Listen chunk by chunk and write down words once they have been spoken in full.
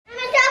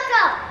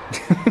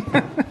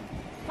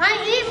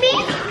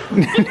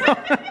Good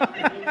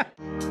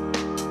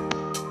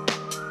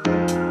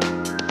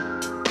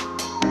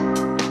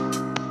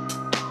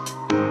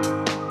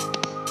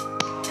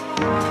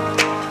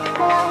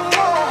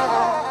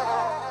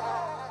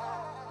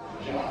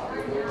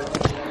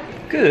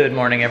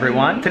morning,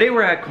 everyone. Today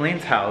we're at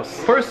Colleen's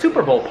house for a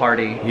Super Bowl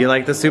party. You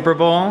like the Super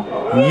Bowl?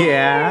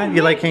 Yeah?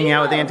 You like hanging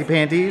out with Auntie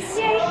Panties?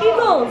 Yay,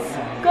 Eagles!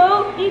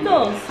 Go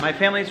Eagles! My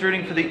family's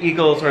rooting for the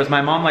Eagles, or as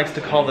my mom likes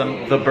to call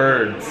them, the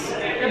Birds.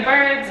 The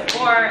Birds,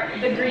 or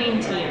the Green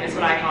Team is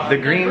what I call them. The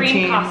green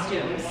team,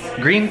 costumes.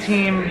 Green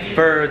Team,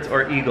 Birds,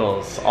 or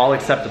Eagles, all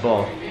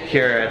acceptable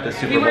here at the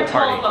Super Bowl party. We were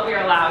told what we were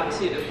allowed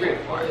to root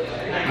for.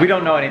 We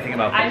don't know anything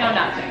about football. I know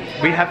nothing.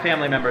 We have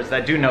family members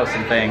that do know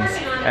some things,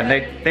 and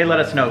they let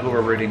us know who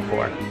we're rooting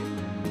for.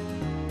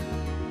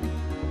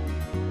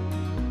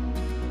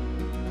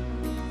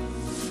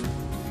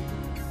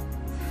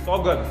 It's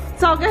all good.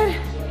 It's all good.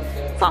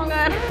 It's all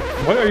good.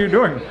 What are you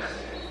doing?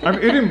 I'm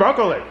eating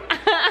broccoli.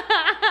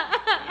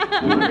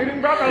 I'm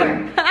eating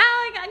broccoli.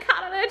 I got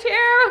caught in a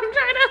chair. I'm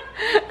trying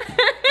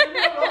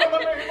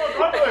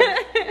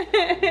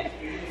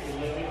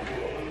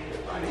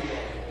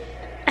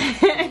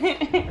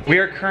to. We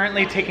are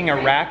currently taking a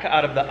rack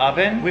out of the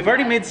oven. We've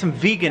already made some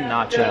vegan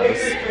nachos.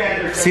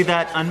 See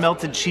that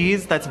unmelted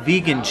cheese? That's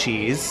vegan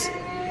cheese.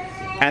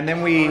 And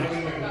then we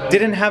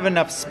didn't have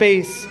enough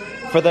space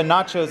for the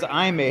nachos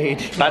I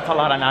made. That's a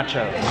lot of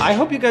nachos. I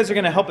hope you guys are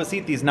gonna help us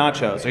eat these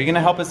nachos. Are you gonna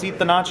help us eat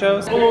the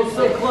nachos? Oh,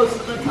 so close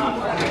to the top.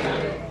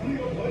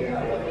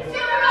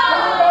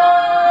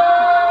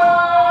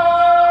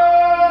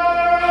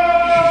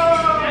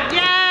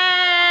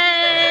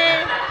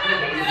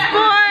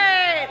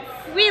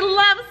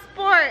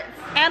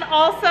 And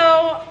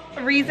also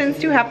reasons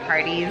to have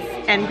parties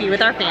and be with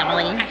our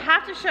family. I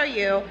have to show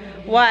you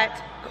what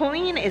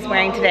Colleen is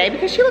wearing today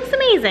because she looks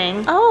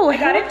amazing. Oh, I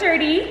got it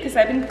dirty because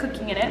I've been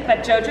cooking in it, but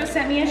JoJo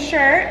sent me a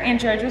shirt and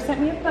JoJo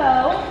sent me a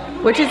bow.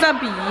 Which is a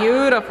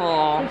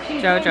beautiful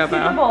JoJo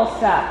bow. Super Bowl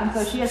stuff, and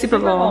so she has Super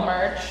Bowl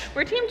merch.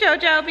 We're Team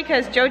JoJo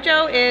because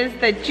JoJo is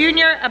the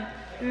junior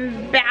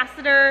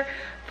ambassador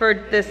for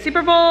the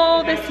Super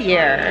Bowl this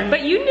year.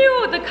 But you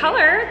knew the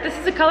color. This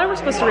is the color we're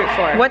supposed to root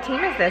for. What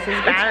team is this?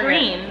 It's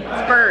green.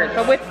 It's Birds.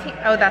 But which team?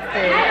 Oh, that's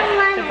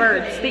the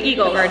Birds. The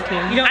Eagles. The Bird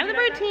team. I'm the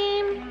Bird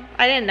team.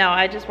 I didn't know.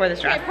 I just wore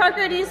this dress. Okay,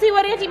 Parker, do you see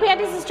what Auntie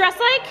Panties is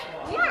dressed like?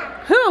 Yeah.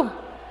 Who?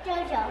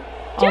 JoJo.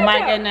 Oh my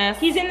goodness.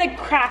 He's in the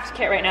craft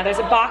kit right now. There's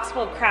a box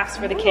full of crafts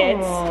for the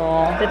kids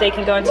that they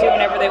can go into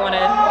whenever they want to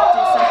do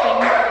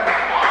something.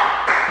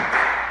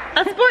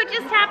 A sport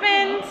just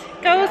happened.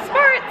 Go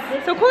sports.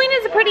 So Colleen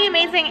is a pretty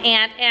amazing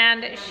aunt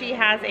and she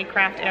has a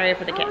craft area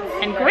for the kids.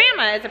 And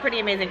Grandma is a pretty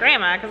amazing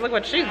grandma because look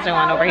what she's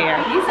doing over here.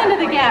 He's into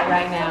the Gap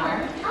right now.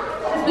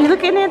 You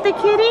looking at the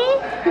kitty?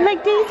 You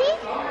like Daisy?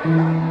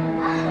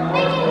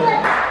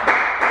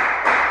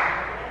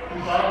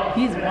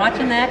 He's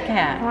watching that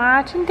cat.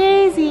 Watching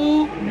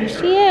Daisy. There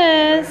she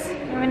is.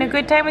 Having a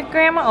good time with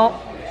Grandma. Oh,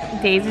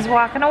 Daisy's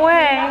walking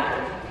away.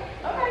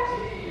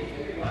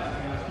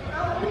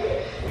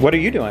 What are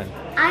you doing?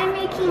 I'm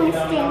making a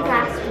stained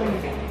glass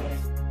window.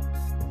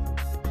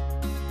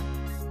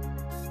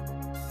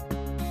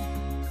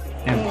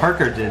 And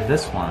Parker did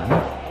this one.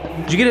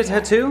 Did you get a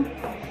tattoo?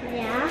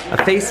 Yeah. A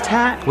face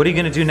tat? What are you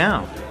gonna do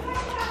now?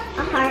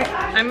 A heart.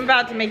 I'm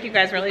about to make you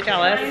guys really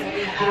jealous.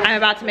 I'm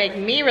about to make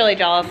me really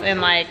jealous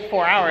in like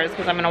 4 hours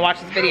because I'm gonna watch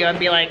this video and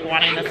be like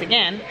wanting this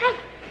again.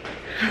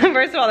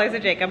 First of all, there's a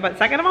Jacob, but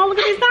second of all, look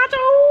at these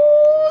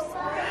nachos.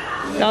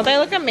 Don't they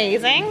look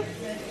amazing?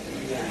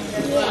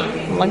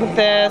 Look at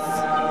this.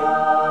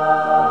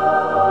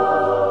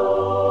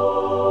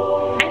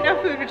 I know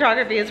food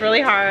photography is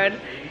really hard,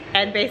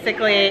 and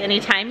basically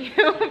anytime you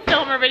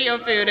film or video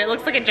food, it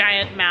looks like a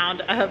giant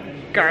mound of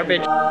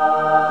garbage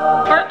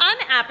or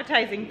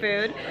unappetizing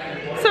food.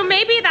 So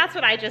maybe that's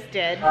what I just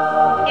did.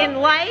 In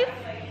life,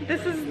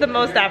 this is the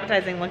most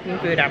appetizing looking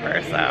food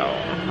ever, so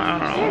I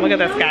don't know. Look at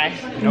this guy.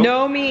 Nope.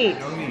 No meat.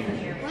 No meat.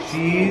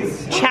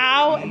 Cheese.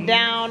 Chow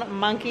down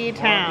Monkey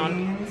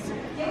Town.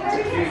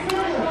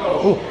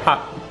 Ooh,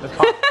 hot. That's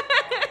hot.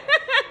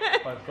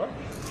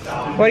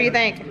 What do you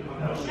think? No,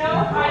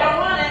 I don't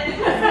want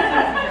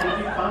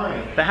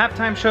it. The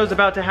halftime show's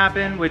about to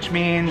happen, which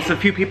means a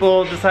few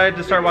people decided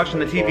to start watching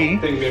the TV.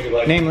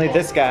 Namely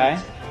this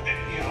guy.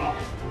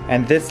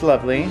 And this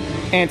lovely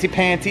Auntie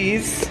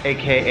Panties,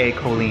 AKA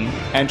Colleen.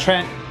 And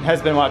Trent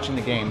has been watching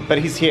the game, but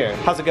he's here.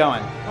 How's it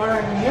going?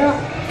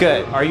 Yeah.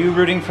 Good. Are you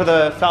rooting for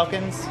the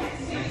Falcons?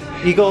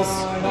 Eagles?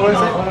 What is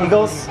it?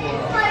 Eagles?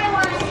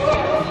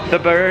 The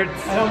Birds?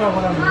 I don't know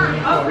what I'm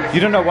rooting for. You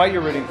don't know what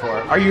you're rooting for.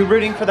 Are you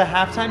rooting for the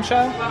halftime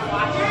show?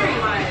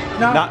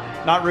 No.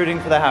 Not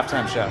rooting for the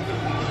halftime show.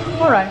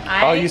 All right.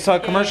 Oh, you saw a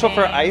commercial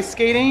for ice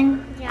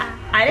skating? Yeah.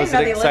 I didn't Was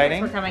know it the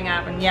exciting? Olympics were coming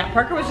up, and yeah,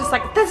 Parker was just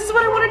like, this is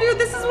what I want to do,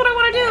 this is what I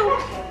want to do.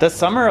 The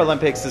Summer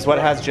Olympics is what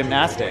has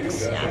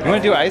gymnastics. You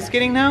want to do ice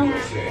skating now?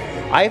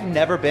 I've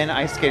never been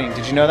ice skating.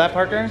 Did you know that,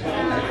 Parker?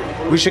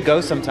 We should go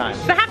sometime.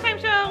 The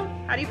halftime show,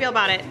 how do you feel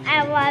about it?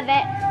 I love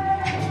it.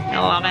 I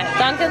love it.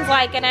 Duncan's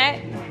liking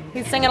it.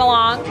 He's singing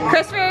along.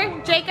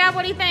 Christopher, Jacob,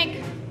 what do you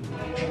think?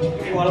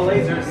 A lot of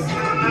lasers.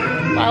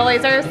 A lot of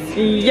lasers?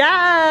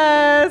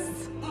 Yes!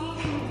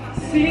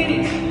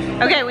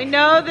 Okay, we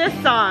know this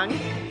song.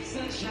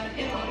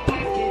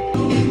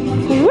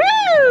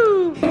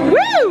 Woo!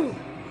 Woo!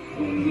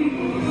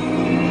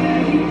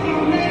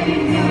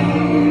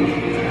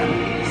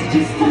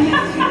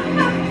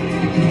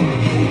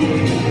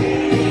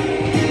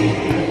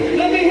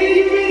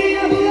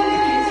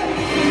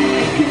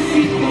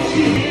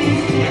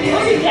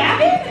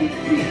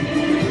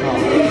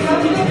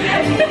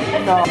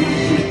 No.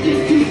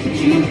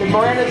 Did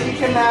Miranda teach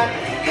him that?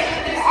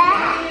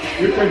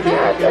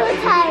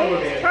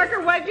 Parker,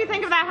 what did you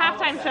think of that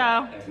halftime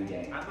show?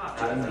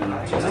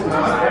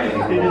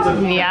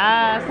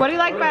 Yes. What do you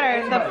like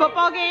better, the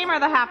football game or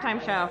the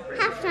halftime show?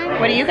 Halftime.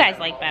 What do you guys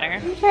like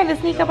better? I'm trying to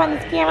sneak up on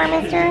this camera,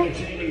 mister.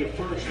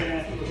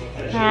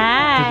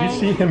 Hi. Did you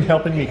see him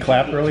helping me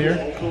clap earlier?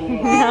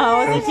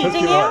 No, was he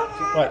teaching you?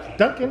 What?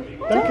 Duncan.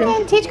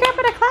 Duncan, teach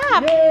Grandpa to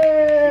clap.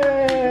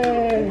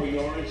 Yay!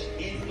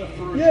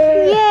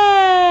 Yay! Yay!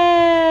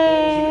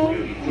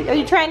 Are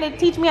you trying to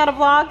teach me how to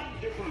vlog?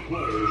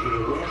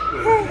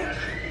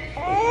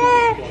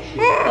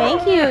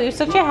 Thank you. You're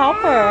such a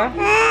helper.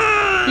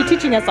 You're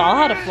teaching us all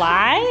how to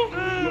fly?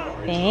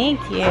 Thank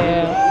you.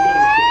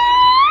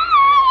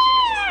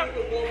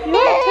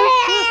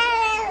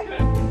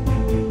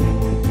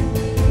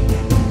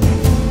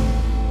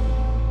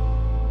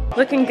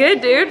 Looking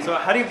good, dude. So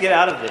how do you get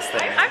out of this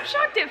thing? I'm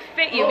shocked it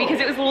fit you because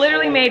it was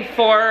literally made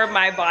for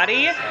my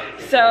body.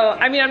 So,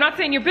 I mean, I'm not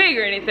saying you're big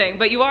or anything,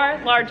 but you are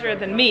larger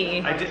than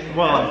me.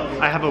 Well,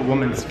 I have a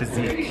woman's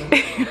physique.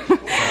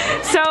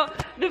 So,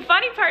 the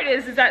funny part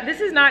is that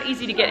this is not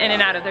easy to get in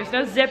and out of. There's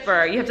no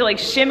zipper. You have to like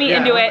shimmy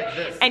into it,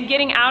 and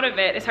getting out of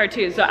it is hard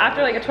too. So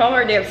after like a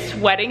 12-hour day of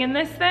sweating in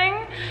this thing,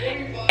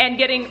 and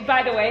getting,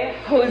 by the way,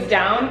 hosed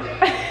down,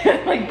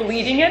 like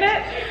bleeding in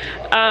it,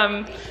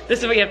 this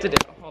is what you have to do.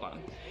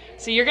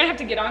 So you're gonna have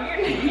to get on your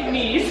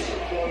knees,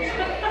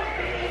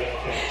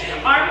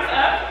 arms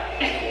up.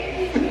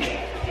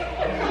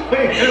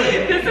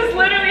 This is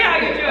literally how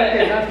you do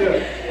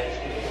it.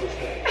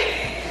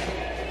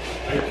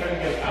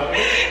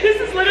 This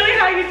is literally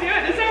how you do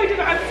it. This is how we do it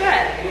on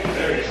set.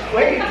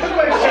 Wait, put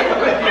my shit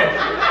with you.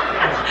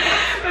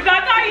 But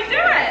that's how you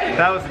do it.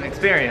 That was an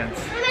experience.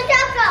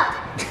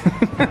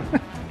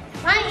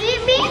 Want to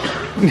eat me?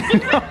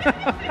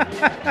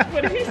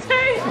 What did he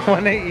say?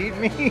 Wanna eat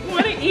me?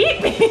 Wanna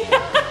eat me?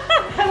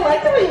 I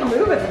like the way you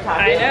move at the top. I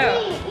know.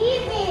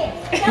 Eat me.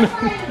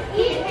 Somebody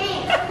eat me.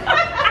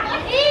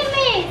 Eat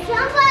me.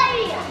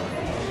 Somebody.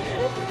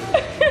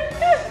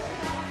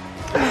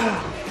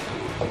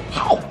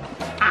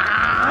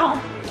 Ow.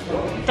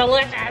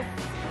 Delicious.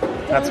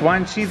 That's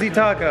one cheesy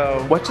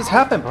taco. What just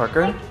happened,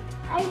 Parker?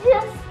 I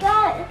just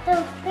got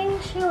the thing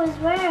she was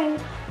wearing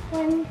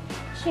when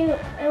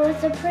it was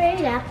the parade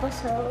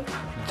episode.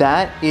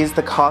 That is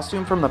the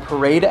costume from the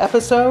parade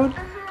episode?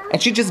 And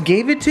she just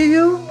gave it to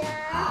you?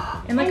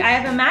 And look, I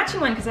have a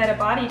matching one because I had a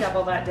body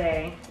double that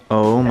day.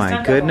 Oh A my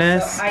stunt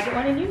goodness. double, so I get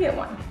one and you get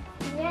one.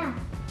 Yeah.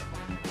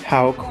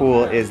 How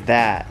cool is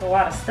that? A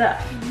lot of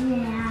stuff.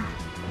 Yeah.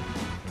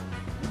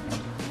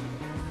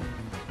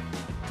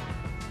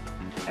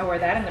 I wore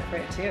that in the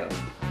parade too.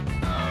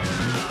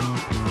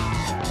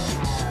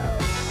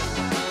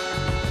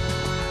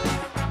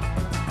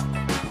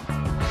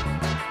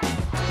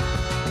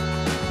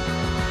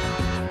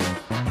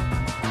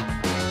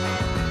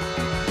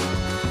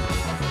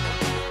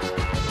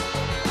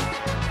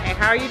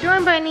 How are you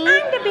doing, bunny?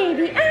 I'm the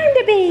baby, I'm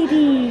the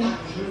baby.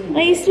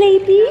 Are you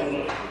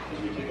sleepy?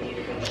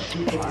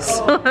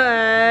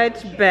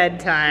 Such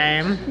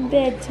bedtime.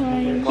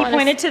 Bedtime. He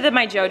pointed to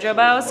my JoJo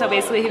bow, so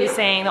basically he was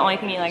saying the only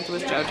thing he liked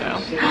was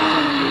JoJo.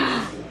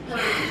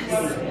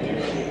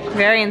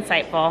 Very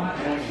insightful.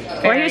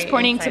 Or he was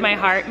pointing to my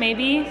heart,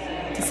 maybe,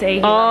 to say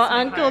he loves my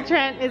Uncle heart.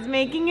 Trent is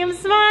making him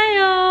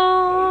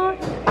smile.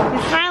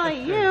 He's smiling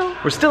at you.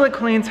 We're still at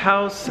Colleen's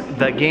house.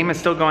 The game is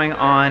still going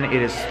on.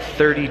 It is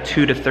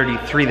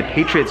 32-33. The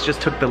Patriots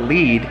just took the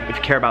lead. If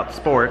you care about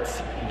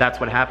sports, that's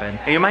what happened.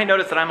 And you might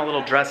notice that I'm a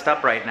little dressed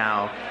up right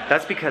now.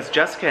 That's because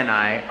Jessica and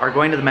I are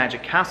going to the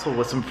Magic Castle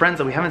with some friends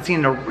that we haven't seen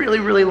in a really,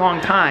 really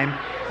long time.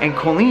 And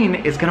Colleen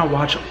is gonna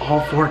watch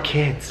all 4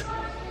 kids.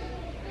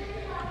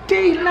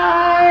 Date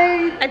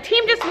night! A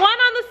team just won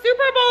on the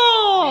Super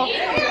Bowl.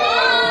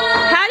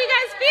 How do you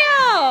guys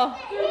feel?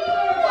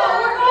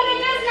 We're going to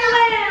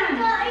Disneyland.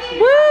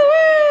 Woo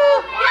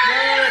woo!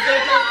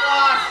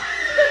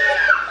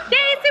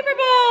 Yay, Super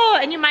Bowl!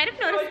 And you might have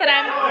noticed that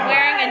I'm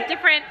wearing a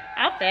different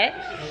outfit.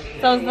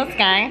 So is this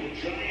guy.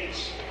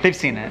 They've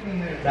seen it.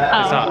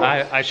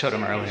 Oh. I showed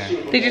them earlier.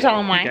 Did you tell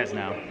them You why? guys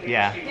know.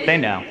 Yeah, they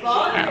know.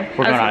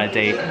 We're going on a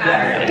date.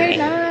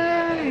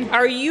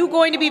 Are you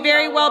going to be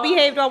very well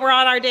behaved while we're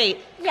on our date?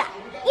 Yeah.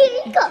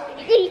 Ego.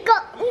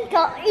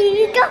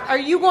 Are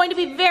you going to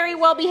be very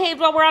well behaved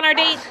while we're on our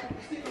date?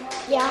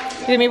 Yeah.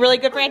 You gonna be really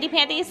good for Auntie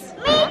Panties?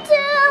 Me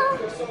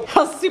too.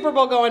 How's the Super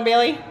Bowl going,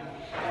 Bailey?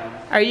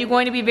 Are you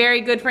going to be very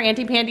good for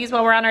Auntie Panties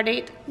while we're on our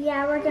date?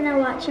 Yeah, we're gonna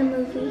watch a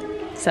movie.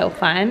 So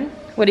fun.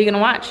 What are you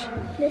gonna watch?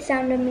 The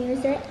Sound of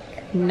Music.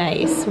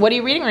 Nice. What are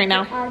you reading right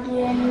now?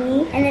 Augie and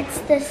Me, and it's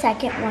the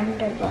second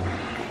Wonder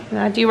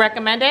book. Do you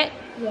recommend it?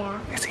 Yeah.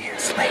 Is he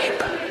asleep?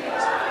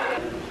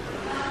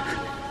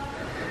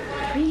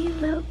 3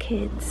 little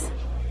kids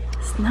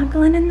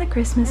snuggling in the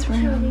Christmas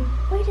room.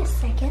 Wait a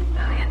second.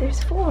 Oh yeah,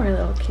 there's 4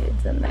 little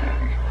kids in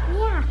there.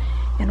 Yeah.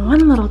 And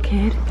 1 little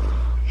kid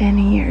in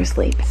here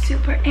sleeping.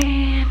 Super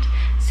Aunt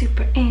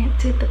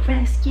to the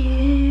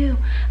rescue.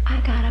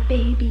 I got a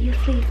baby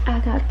asleep. I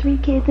got 3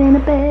 kids in a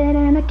bed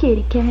and a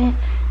kitty cat.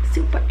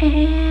 Super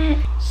Aunt.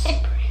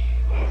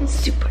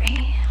 Super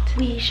Aunt.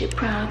 We should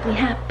probably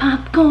have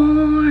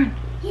popcorn.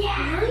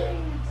 Yeah.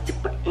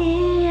 Super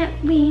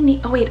Aunt. We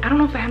need, oh wait, I don't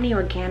know if I have any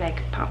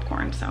organic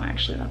popcorn, so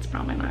actually that's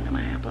probably not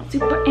gonna happen.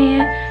 Super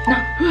Aunt. No.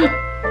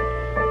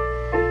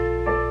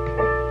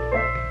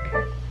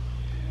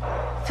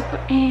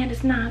 Super Aunt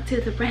is not to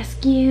the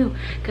rescue,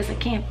 cause I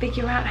can't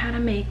figure out how to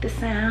make the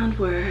sound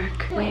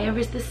work. Where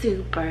is the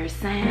super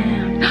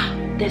sound?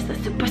 There's the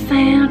super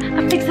sound.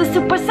 I fix the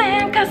super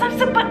sound cause I'm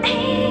Super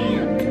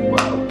Aunt.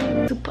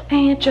 Whoa. Super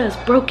Aunt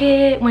just broke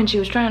it when she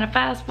was trying to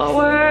fast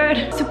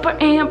forward. Super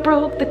Aunt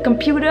broke the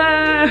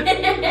computer.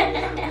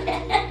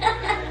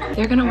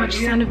 They're gonna watch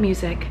Sound of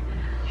Music.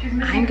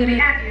 I'm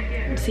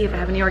gonna see if I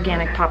have any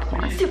organic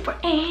popcorn. Super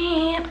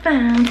Aunt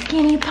found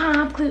skinny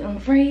pop,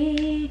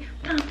 gluten-free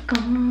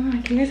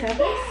popcorn. Can you guys have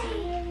this?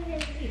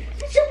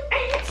 Super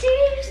Aunt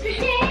saves the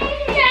day.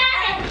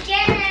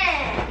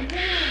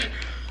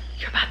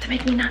 You're about to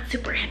make me not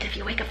Super Aunt if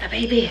you wake up the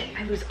baby.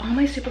 I lose all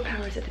my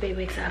superpowers if the baby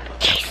wakes up.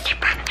 She's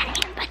Super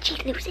Aunt, but she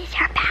loses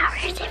her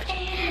powers if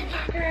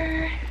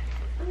no.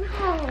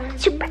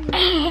 Super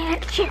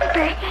Aunt, Super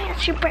Aunt,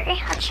 Super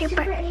Aunt,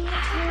 Super Aunt.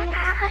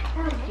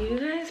 You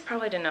guys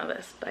probably didn't know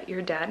this, but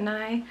your dad and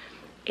I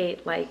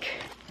ate like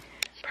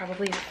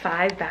probably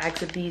 5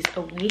 bags of these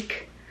a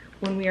week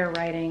when we were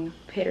writing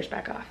Haters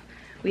Back Off.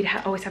 We'd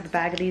always have a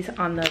bag of these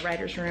on the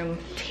writer's room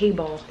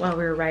table while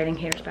we were writing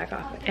Haters Back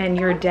Off. And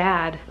your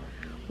dad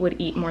would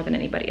eat more than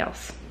anybody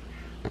else.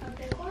 A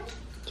big one?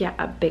 Yeah,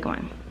 a big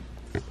one.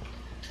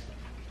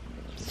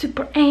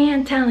 Super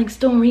Aunt telling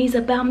stories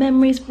about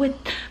memories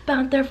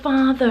about their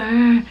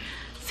father.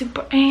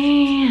 Super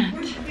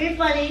Aunt. You're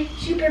funny.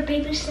 Super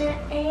babysit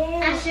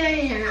and...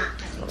 Actually, you're not.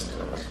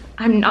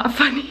 I'm not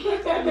funny.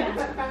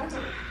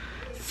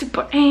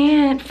 Super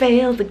Aunt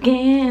failed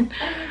again.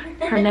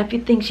 Her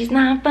nephew thinks she's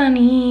not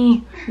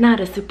funny.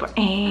 Not a Super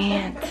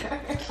Aunt.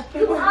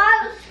 You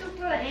are a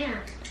Super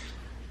Aunt.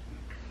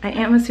 I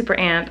am a Super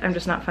Aunt. I'm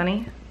just not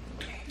funny.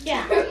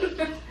 Yeah.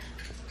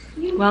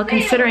 Well,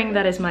 considering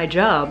that is my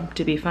job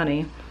to be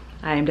funny,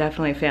 I am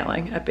definitely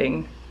failing at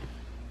being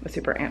a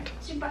Super Aunt.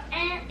 Super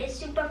Aunt is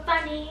super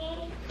funny.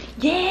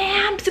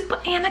 Yeah, I'm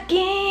Super Aunt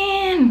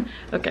again.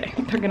 Okay,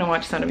 they're gonna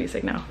watch Sound of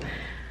Music now.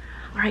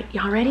 All right,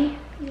 y'all ready?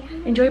 Yeah.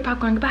 Enjoy your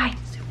popcorn. Goodbye.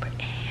 Super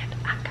Aunt,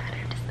 I got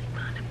her to sleep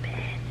on the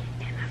bed,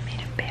 and I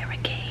made a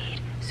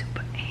barricade.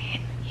 Super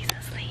Aunt, he's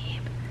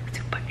asleep.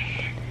 Super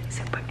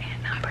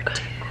Aunt number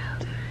 2.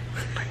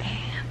 Super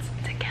Ants,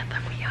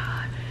 together we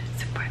are.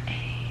 Super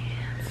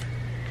Ants,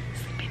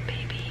 sleeping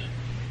baby.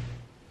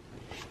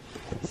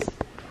 He's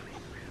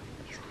crying.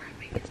 He's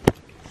waking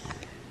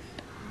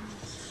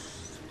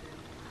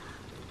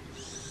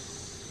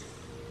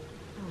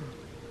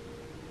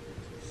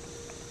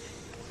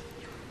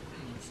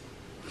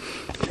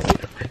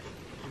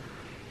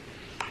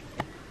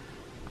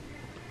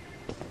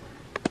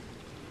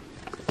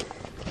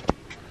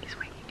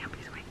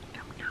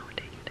up. No,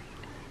 take it.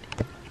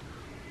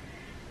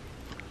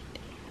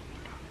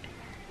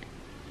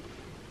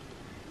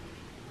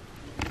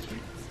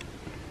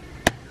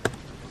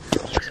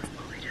 He was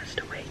fully just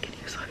awake, and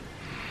he was like,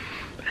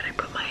 and I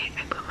put my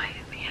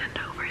hand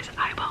over his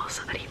eyeballs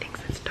so that he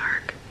thinks it's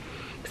dark.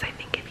 Because I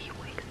think if he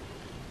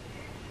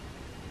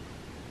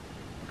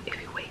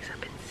wakes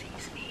up and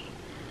sees me,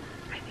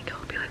 I think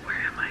he'll be like, where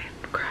am I?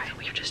 And cry.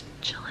 We were just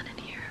chilling in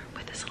here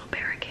with this little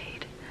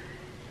barricade,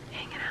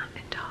 hanging out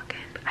and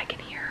talking. But I can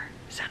hear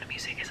Sound of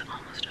Music is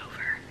almost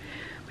over,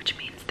 which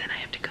means then I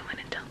have to go in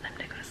and tell them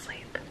to go to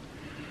sleep.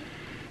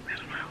 I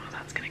don't know how well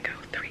that's gonna go.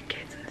 3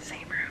 kids in the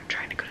same room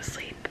trying to go to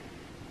sleep.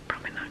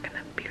 Probably not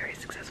gonna be very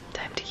successful.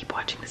 Time to keep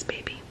watching this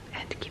baby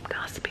and to keep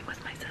gossiping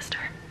with my sister.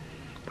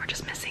 We're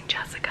just missing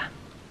Jessica.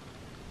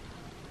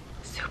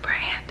 Super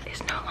Aunt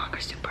is no longer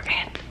Super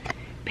Aunt.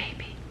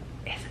 Baby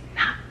is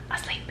not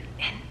asleep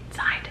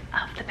inside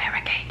of the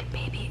barricade.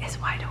 Baby is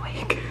wide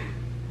awake.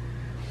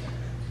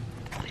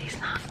 But he's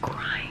not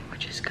crying,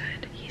 which is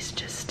good. He's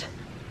just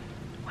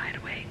wide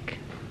awake.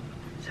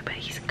 So, but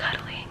he's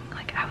cuddling.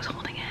 Like I was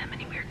holding him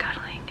and we were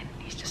cuddling, and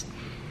he's just,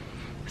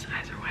 his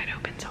eyes are wide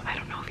open. So I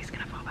don't know if he's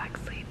gonna fall back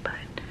asleep, but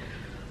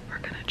we're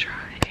gonna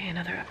try. Okay,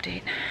 another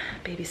update.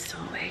 Baby's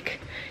still awake.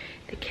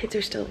 The kids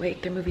are still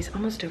awake. Their movie's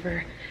almost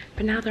over,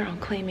 but now they're all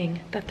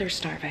claiming that they're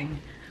starving,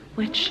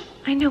 which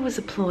I know is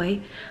a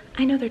ploy.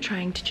 I know they're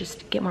trying to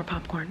just get more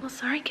popcorn. Well,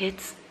 sorry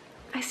kids,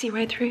 I see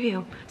right through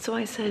you. So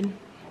I said,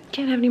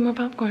 can't have any more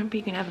popcorn, but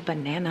you can have a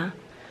banana.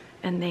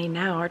 And they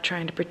now are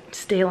trying to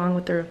stay along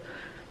with their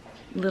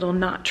little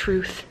not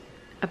truth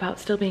about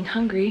still being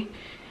hungry.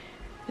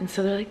 And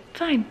so they're like,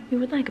 fine, we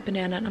would like a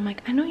banana. And I'm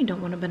like, I know you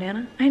don't want a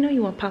banana. I know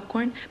you want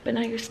popcorn, but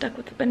now you're stuck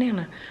with the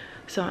banana.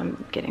 So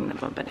I'm getting them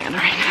a banana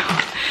right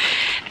now.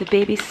 The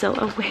baby's still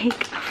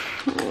awake.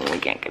 Oh, I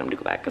can't get him to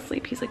go back to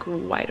sleep. He's like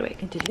wide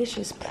awake. A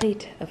delicious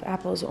plate of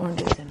apples,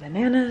 oranges, and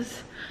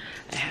bananas.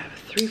 I have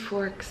 3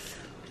 forks,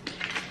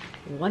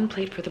 1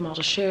 plate for them all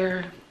to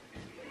share.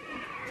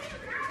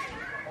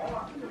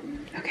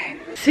 Okay.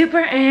 Super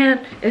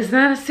ant is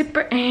not a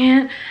super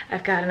ant.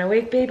 I've got an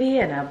awake baby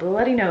and a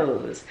bloody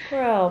nose.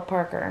 Well,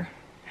 Parker,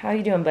 how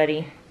you doing,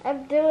 buddy?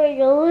 I'm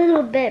doing a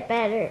little bit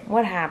better.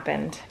 What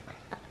happened?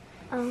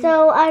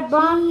 So I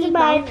bumped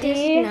my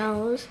knee.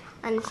 nose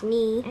on his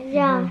knee.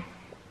 Yeah,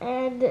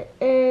 and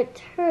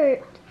it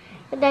hurt.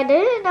 And I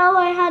didn't know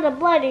I had a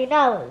bloody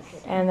nose.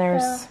 And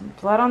there's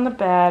blood on the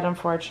bed,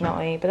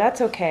 unfortunately, but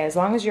that's okay as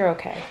long as you're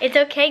okay. It's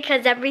okay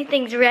because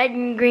everything's red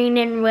and green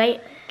and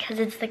white because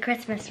it's the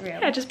Christmas room.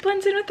 Yeah, it just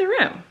blends in with the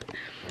room.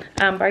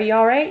 Are you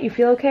all right? You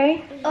feel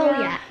okay? Oh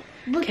yeah.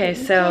 Look, Okay,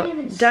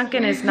 so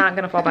Duncan is not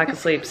gonna fall back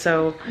asleep,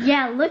 so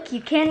yeah, look,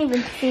 you can't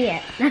even see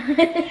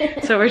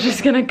it. so we're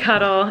just gonna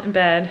cuddle in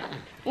bed.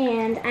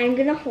 And I'm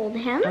gonna hold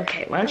him.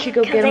 Okay, why don't you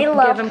go give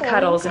him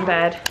cuddles in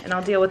bed, and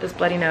I'll deal with this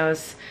bloody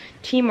nose.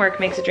 Teamwork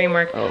makes a dream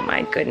work. Oh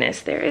my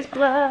goodness, there is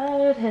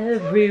blood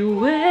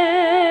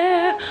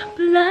everywhere.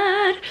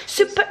 Blood,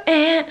 super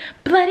ant,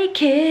 bloody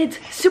kids,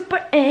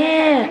 super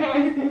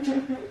ant.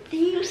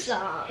 Theme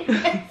song.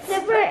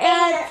 Super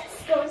ant.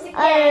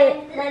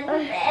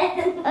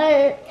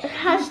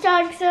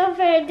 Hashtag so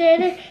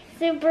fainted.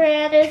 Super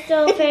ant is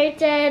so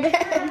fainted.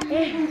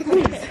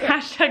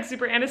 Hashtag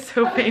super ant is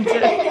so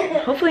fainted.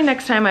 Hopefully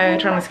next time I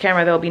turn on this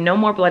camera, there'll be no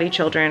more bloody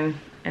children,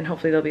 and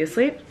hopefully they'll be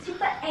asleep.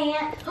 Super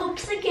ant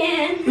hopes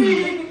again.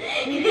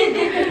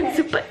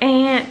 Super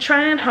ant,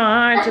 trying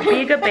hard to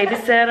be a good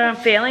babysitter. I'm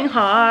failing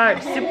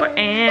hard. Super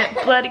ant,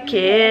 bloody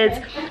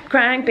kids,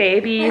 crying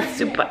babies.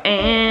 Super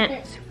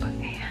ant. Super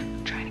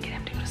ant, trying to get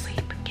him to go to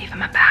sleep. Gave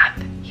him a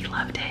bath. He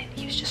loved it.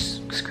 He was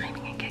just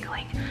screaming and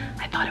giggling.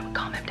 I thought it would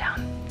calm him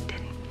down. It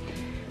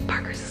didn't.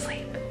 Parker's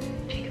asleep.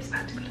 Jacob's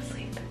about to go to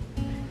sleep.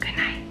 Good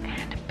night.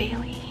 And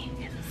Bailey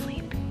is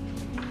asleep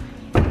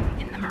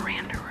in the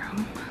Miranda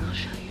room. I'll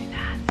show you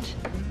that.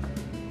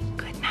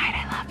 Good night.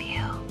 I love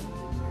you.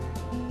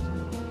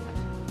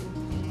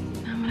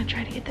 I'm gonna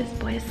try to get this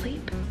boy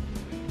asleep.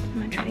 I'm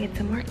gonna try to get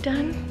some work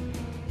done.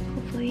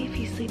 Hopefully if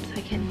he sleeps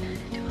I can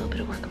do a little bit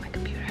of work on my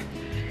computer.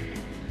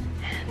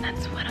 And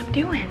that's what I'm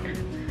doing.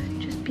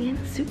 Just being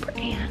a super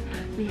ant.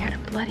 We had a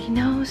bloody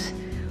nose.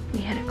 We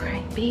had a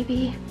crying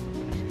baby.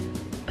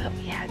 But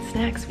we had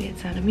snacks, we had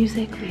Sound of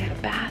Music, we had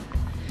a bath.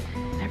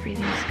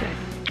 Everything was good.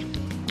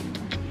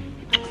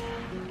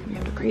 We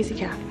have a crazy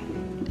cat.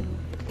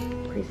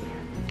 Crazy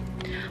cat.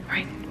 All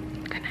right,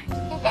 good night.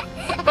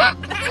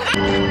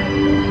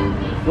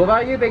 What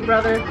about you, big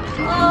brother?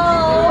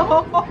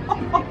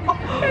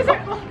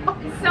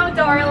 So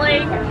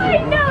darling. I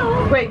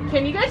know. Wait,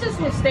 can you guys just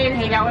stay and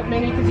hang out with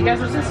Minnie? Because you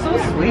guys are just so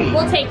sweet.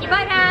 We'll take you.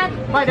 Bye, Dad.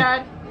 Bye,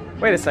 Dad.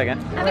 Wait a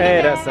second.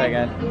 Wait a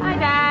second. Bye,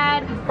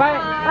 Dad. Bye.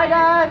 Bye,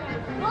 Dad.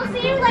 We'll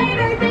see you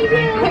later. Thank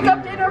you. Pick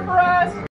up dinner for us.